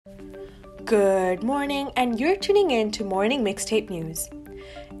Good morning, and you're tuning in to Morning Mixtape News.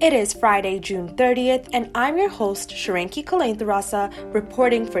 It is Friday, June 30th, and I'm your host, Shaaranki Khulentirarasa,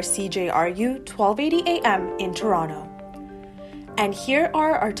 reporting for CJRU 1280 AM in Toronto. And here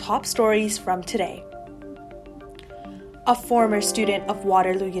are our top stories from today. A former student of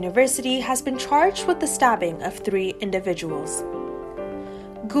Waterloo University has been charged with the stabbing of 3 individuals.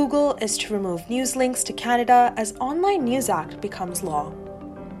 Google is to remove news links to Canada as Online News Act becomes law.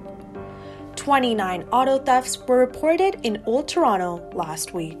 29 auto thefts were reported in Old Toronto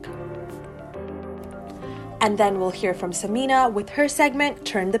last week. And then we'll hear from Samina with her segment,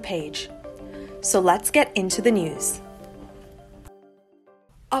 Turn the Page. So let's get into the news.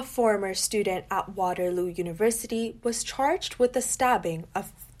 A former student at Waterloo University was charged with the stabbing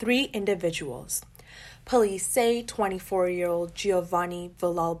of 3 individuals. Police say 24-year-old Giovanni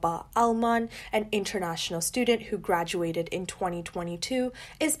Villalba Alman, an international student who graduated in 2022,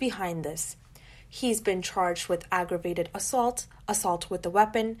 is behind this. He's been charged with aggravated assault, assault with a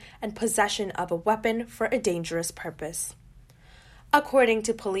weapon, and possession of a weapon for a dangerous purpose. According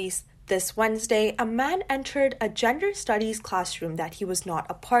to police, this Wednesday, a man entered a gender studies classroom that he was not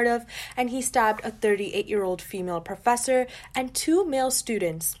a part of, and he stabbed a 38-year-old female professor and 2 male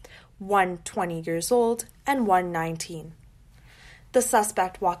students, one 20 years old and one 19. The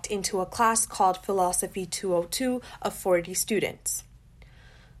suspect walked into a class called Philosophy 202 of 40 students.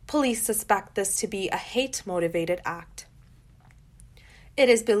 Police suspect this to be a hate-motivated act. It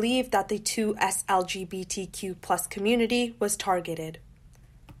is believed that the 2S LGBTQ+ community was targeted.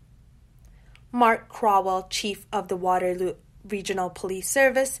 Mark Crowell, chief of the Waterloo Regional Police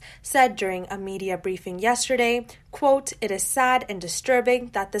Service, said during a media briefing yesterday, quote, "It is sad and disturbing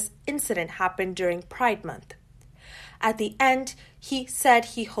that this incident happened during Pride Month." At the end, he said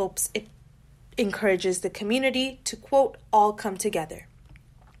he hopes it encourages the community to, quote, "all come together."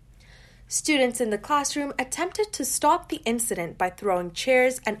 Students in the classroom attempted to stop the incident by throwing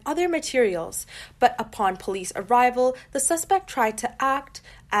chairs and other materials, but upon police arrival, the suspect tried to act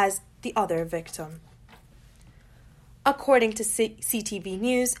as the other victim. According to CTV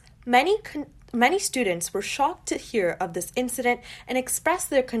News, many students were shocked to hear of this incident and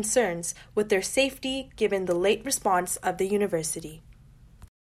expressed their concerns with their safety given the late response of the university.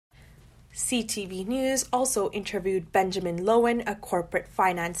 CTV News also interviewed Benjamin Lowen, a corporate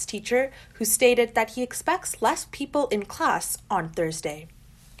finance teacher, who stated that he expects less people in class on Thursday.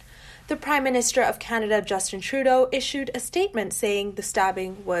 The Prime Minister of Canada, Justin Trudeau, issued a statement saying the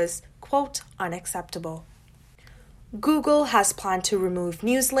stabbing was, quote, "unacceptable." Google has planned to remove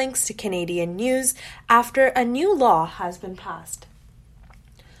news links to Canadian news after a new law has been passed.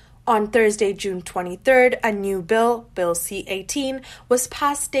 On Thursday, June 23rd, a new bill, Bill C-18, was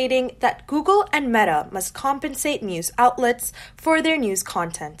passed stating that Google and Meta must compensate news outlets for their news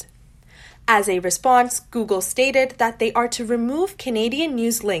content. As a response, Google stated that they are to remove Canadian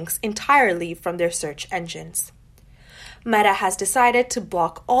news links entirely from their search engines. Meta has decided to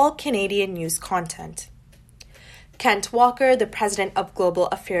block all Canadian news content. Kent Walker, the president of global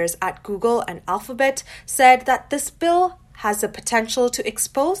affairs at Google and Alphabet, said that this bill has the potential to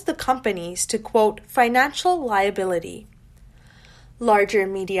expose the companies to, quote, "financial liability." Larger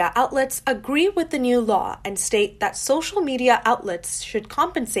media outlets agree with the new law and state that social media outlets should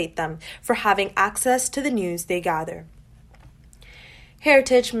compensate them for having access to the news they gather.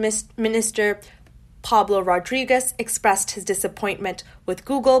 Heritage Minister Pablo Rodriguez expressed his disappointment with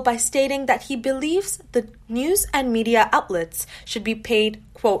Google by stating that he believes the news and media outlets should be paid,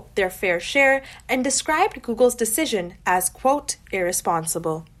 quote, "their fair share," and described Google's decision as, quote,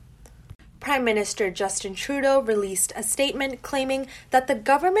 "irresponsible." Prime Minister Justin Trudeau released a statement claiming that the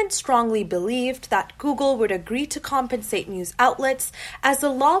government strongly believed that Google would agree to compensate news outlets as the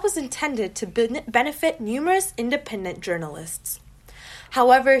law was intended to benefit numerous independent journalists.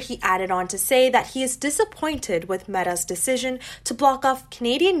 However, he added on to say that he is disappointed with Meta's decision to block off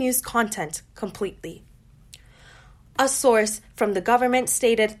Canadian news content completely. A source from the government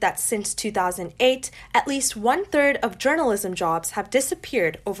stated that since 2008, at least 1/3 of journalism jobs have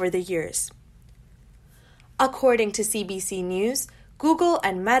disappeared over the years. According to CBC News, Google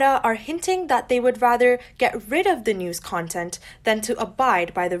and Meta are hinting that they would rather get rid of the news content than to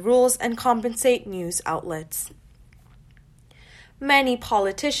abide by the rules and compensate news outlets. Many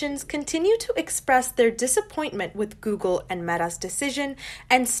politicians continue to express their disappointment with Google and Meta's decision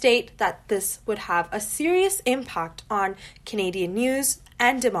and state that this would have a serious impact on Canadian news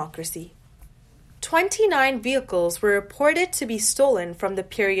and democracy. 29 vehicles were reported to be stolen from the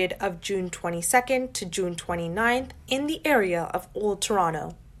period of June 22nd to June 29th in the area of Old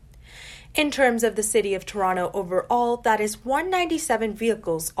Toronto. In terms of the City of Toronto overall, that is 197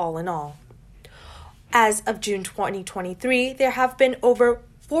 vehicles all in all. As of June 2023, there have been over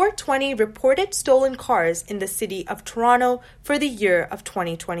 420 reported stolen cars in the city of Toronto for the year of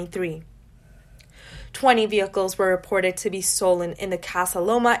 2023. 20 vehicles were reported to be stolen in the Casa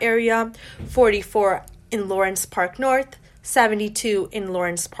Loma area, 44 in Lawrence Park North, 72 in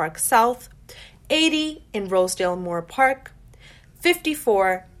Lawrence Park South, 80 in Rosedale Moore Park,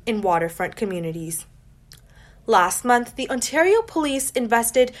 54 in waterfront communities. Last month, the Ontario Police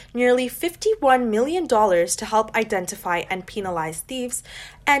invested nearly $51 million to help identify and penalize thieves,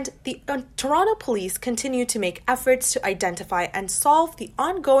 and the Toronto Police continue to make efforts to identify and solve the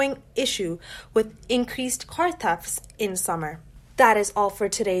ongoing issue with increased car thefts in summer. That is all for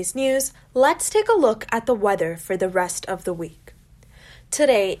today's news. Let's take a look at the weather for the rest of the week.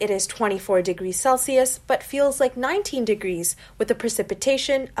 Today, it is 24 degrees Celsius, but feels like 19 degrees with a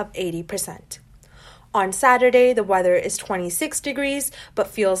precipitation of 80%. On Saturday, the weather is 26 degrees, but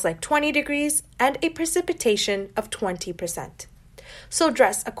feels like 20 degrees, and a precipitation of 20%. So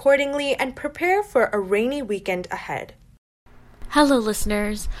dress accordingly and prepare for a rainy weekend ahead. Hello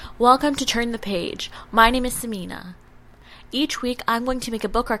listeners, welcome to Turn the Page. My name is Samina. Each week I'm going to make a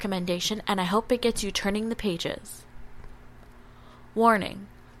book recommendation and I hope it gets you turning the pages. Warning,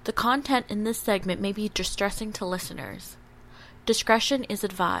 the content in this segment may be distressing to listeners. Discretion is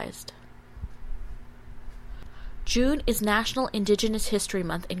advised. June is National Indigenous History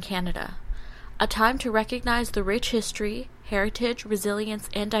Month in Canada, a time to recognize the rich history, heritage, resilience,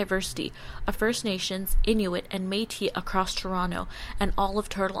 and diversity of First Nations, Inuit, and Métis across Toronto and all of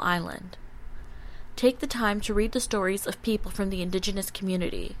Turtle Island. Take the time to read the stories of people from the Indigenous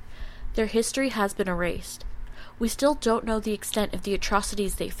community. Their history has been erased. We still don't know the extent of the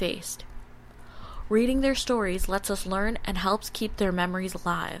atrocities they faced. Reading their stories lets us learn and helps keep their memories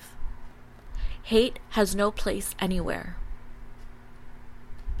alive. Hate has no place anywhere.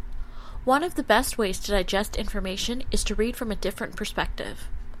 One of the best ways to digest information is to read from a different perspective,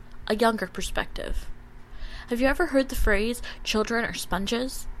 a younger perspective. Have you ever heard the phrase, children are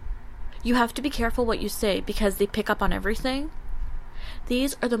sponges? You have to be careful what you say because they pick up on everything.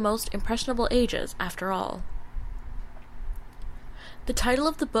 These are the most impressionable ages, after all. The title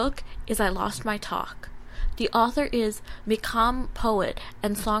of the book is I Lost My Talk. The author is Mi'kmaq poet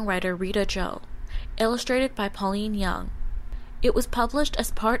and songwriter Rita Jo, illustrated by Pauline Young. It was published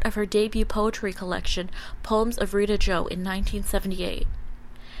as part of her debut poetry collection, Poems of Rita Jo, in 1978.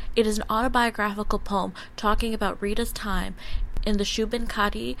 It is an autobiographical poem talking about Rita's time in the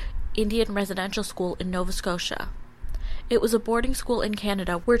Shaaranki Indian Residential School in Nova Scotia. It was a boarding school in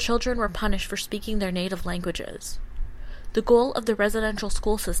Canada where children were punished for speaking their native languages. The goal of the residential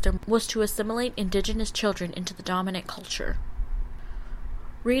school system was to assimilate Indigenous children into the dominant culture.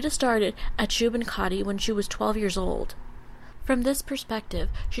 Rita started at Shaaranki when she was 12 years old. From this perspective,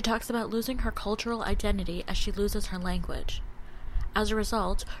 she talks about losing her cultural identity as she loses her language. As a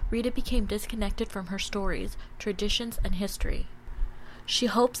result, Rita became disconnected from her stories, traditions, and history. She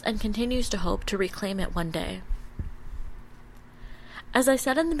hopes and continues to hope to reclaim it one day. As I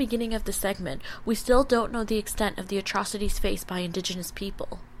said in the beginning of the segment, we still don't know the extent of the atrocities faced by Indigenous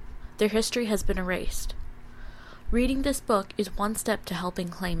people. Their history has been erased. Reading this book is one step to helping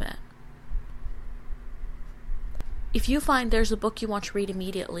claim it. If you find there's a book you want to read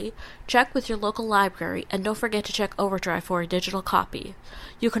immediately, check with your local library and don't forget to check Overdrive for a digital copy.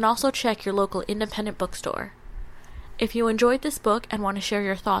 You can also check your local independent bookstore. If you enjoyed this book and want to share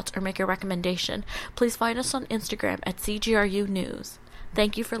your thoughts or make a recommendation, please find us on Instagram at CGRU News.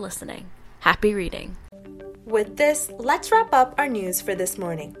 Thank you for listening. Happy reading. With this, let's wrap up our news for this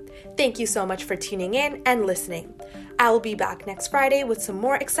morning. Thank you so much for tuning in and listening. I will be back next Friday with some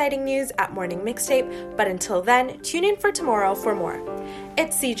more exciting news at Morning Mixtape, but until then, tune in for tomorrow for more.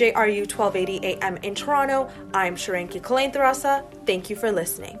 It's CJRU 1280 AM in Toronto. I'm Shaaranki Khulentirarasa. Thank you for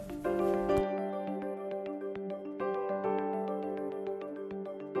listening.